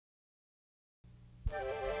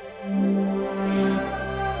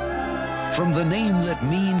From the name that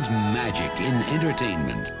means magic in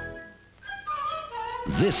entertainment.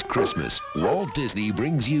 This Christmas, Walt Disney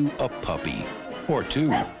brings you a puppy. Or two.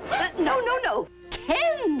 No. 10.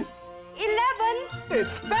 11.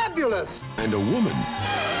 It's fabulous. And a woman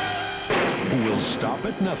who will stop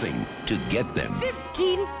at nothing to get them.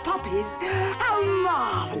 15 puppies. How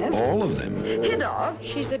marvelous. All of them. Here, dog.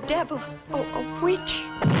 She's a devil. Oh, a witch.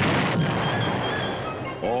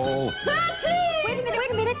 All 13.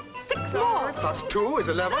 Wait a minute. 6 more. Plus 2 is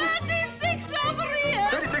 11. 36 over here.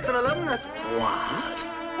 36 and 11, that's... What?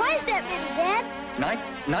 Why is that written, Dad?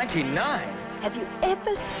 99. Have you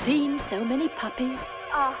ever seen so many puppies?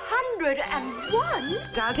 101.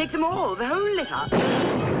 I'll take them all, the whole litter.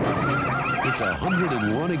 It's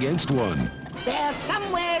 101 against 1. They're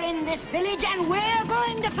somewhere in this village, and we're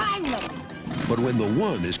going to find them. But when the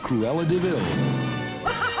one is Cruella de Vil,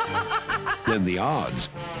 then the odds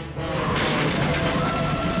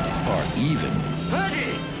are even.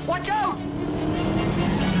 Birdie, watch out!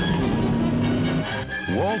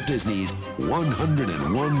 Walt Disney's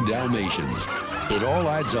 101 Dalmatians. It all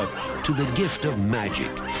adds up to the gift of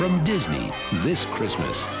magic from Disney this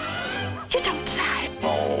Christmas. You don't say.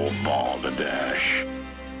 Oh, balderdash.